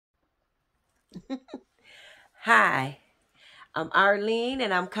Hi, I'm Arlene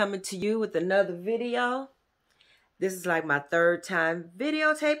and I'm coming to you with another video. This is like my third time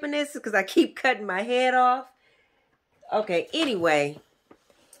videotaping this because I keep cutting my head off. Okay, anyway,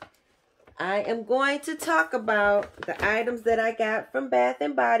 I am going to talk about the items that I got from Bath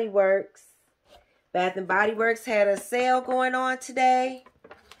and Body Works. Bath and Body Works had a sale going on today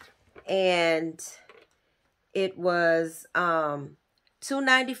and it was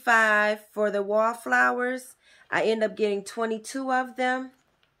 $2.95 for the Wallflowers. I end up getting 22 of them.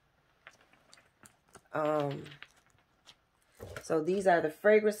 So these are the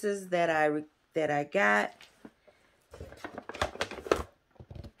fragrances that I got.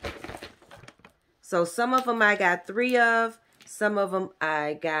 So some of them I got 3 of, some of them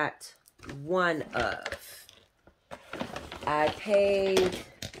I got 1 of. I paid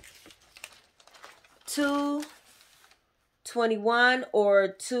 $2.21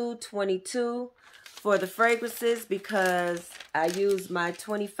 or $2.22 for the fragrances because I used my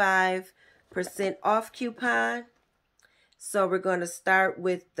 25% off coupon. So we're going to start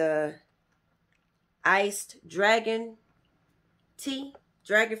with the iced dragonfruit tea.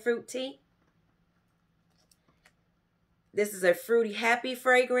 This is a fruity happy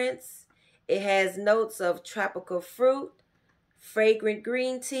fragrance. It has notes of tropical fruit, fragrant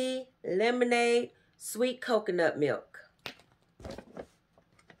green tea, lemonade, sweet coconut milk.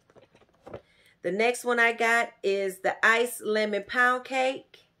 The next one I got is the iced lemon pound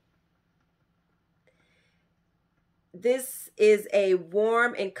cake. This is a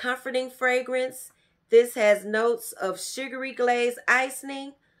warm and comforting fragrance. This has notes of sugary glazed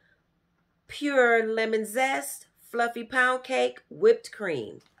icing, pure lemon zest, fluffy pound cake, whipped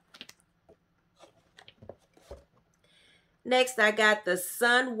cream. Next, I got the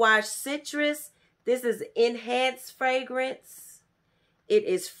Sun Washed Citrus. This is enhanced fragrance. It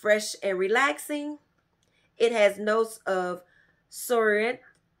is fresh and relaxing. It has notes of Sorrento,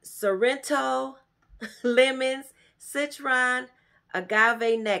 lemons, citron,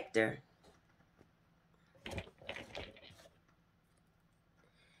 agave nectar.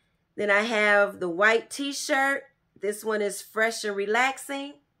 Then I have the white t-shirt. This one is fresh and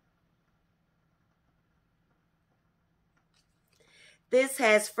relaxing. This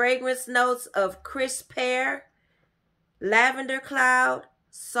has fragrance notes of crisp pear, lavender cloud,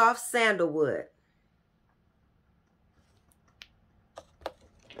 soft sandalwood.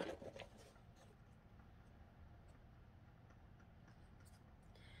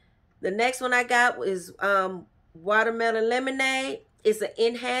 The next one I got is watermelon lemonade. It's an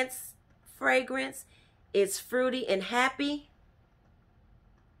enhanced fragrance. It's fruity and happy.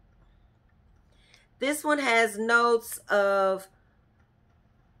 This one has notes of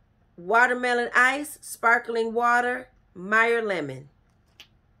watermelon ice, sparkling water, Meyer lemon.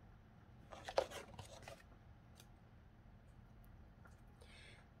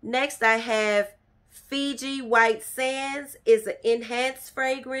 Next I have Fiji white sands. It's an enhanced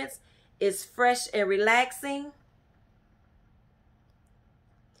fragrance. It's fresh and relaxing.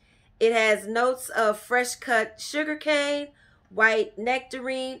 It has notes of fresh cut sugarcane, white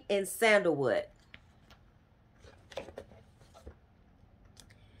nectarine, and sandalwood.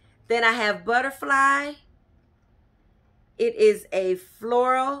 Then I have Butterfly. It is a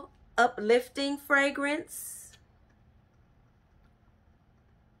floral uplifting fragrance.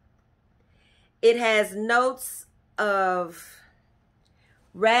 It has notes of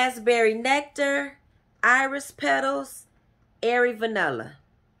raspberry nectar, iris petals, airy vanilla.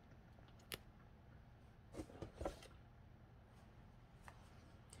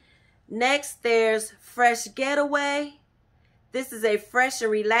 Next, there's Fresh Getaway. This is a fresh and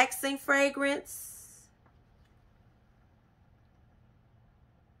relaxing fragrance.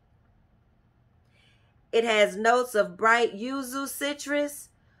 It has notes of bright yuzu citrus,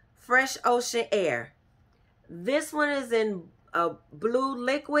 fresh ocean air. This one is in a blue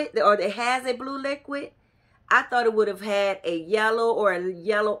liquid, or it has a blue liquid. I thought it would have had a yellow or a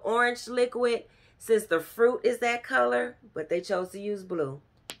yellow-orange liquid since the fruit is that color, but they chose to use blue.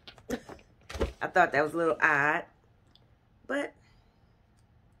 I thought that was a little odd. But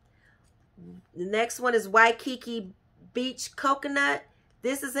the next one is Waikiki Beach Coconut.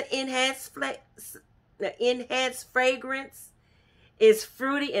 This is an enhanced fragrance. It's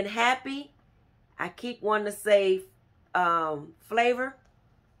fruity and happy. I keep wanting to say flavor.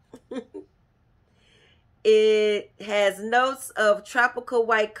 It has notes of tropical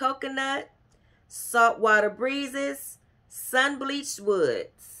white coconut, saltwater breezes, sun-bleached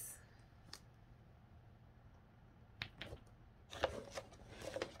woods.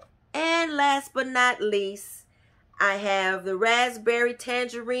 And last but not least, I have the Raspberry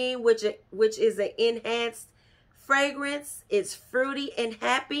Tangerine, which is an enhanced fragrance. It's fruity and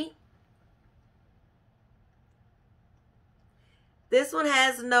happy. This one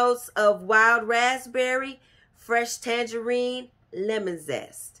has notes of wild raspberry, fresh tangerine, lemon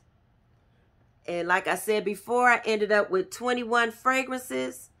zest. And like I said before, I ended up with 21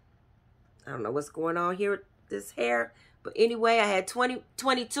 fragrances. I don't know what's going on here with this hair. But anyway, I had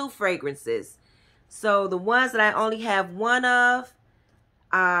 22 fragrances. So the ones that I only have one of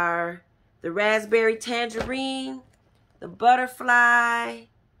are the Raspberry Tangerine, the Butterfly,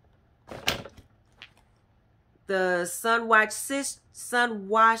 the Sun-Washed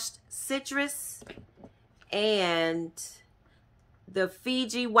Citrus, and the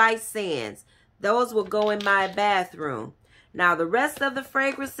Fiji White Sands. Those will go in my bathroom. Now the rest of the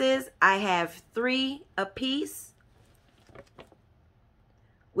fragrances, I have 3 apiece,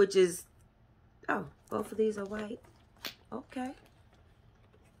 which is, oh, both of these are white. Okay.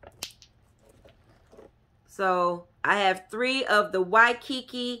 So I have 3 of the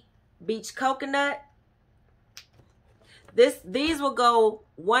Waikiki Beach Coconut. These will go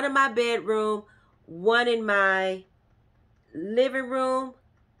 1 in my bedroom, 1 in my living room,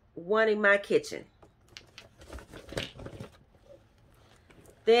 1 in my kitchen.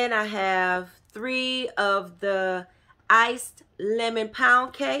 Then I have 3 of the iced lemon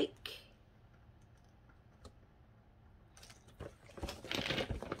pound cake.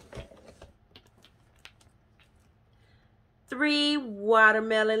 Three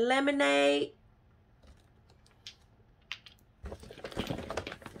watermelon lemonade.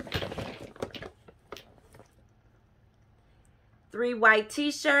 3 white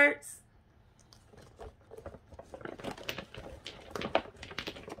t-shirts.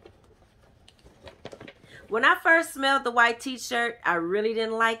 When I first smelled the white t-shirt, I really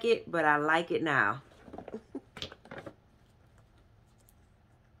didn't like it, but I like it now.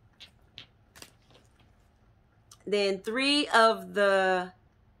 Then 3 of the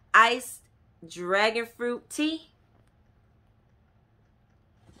iced Dragonfruit Tea.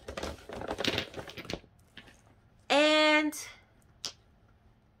 And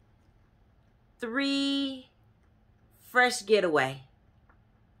 3 fresh Getaway.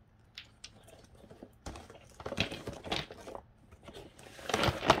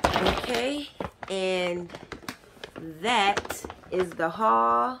 Okay, and that is the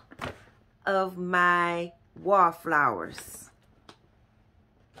haul of my Wallflowers.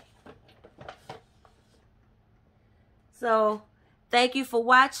 So, thank you for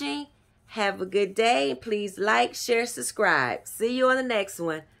watching. Have a good day. Please like, share, subscribe. See you on the next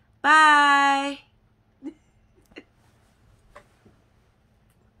one. Bye.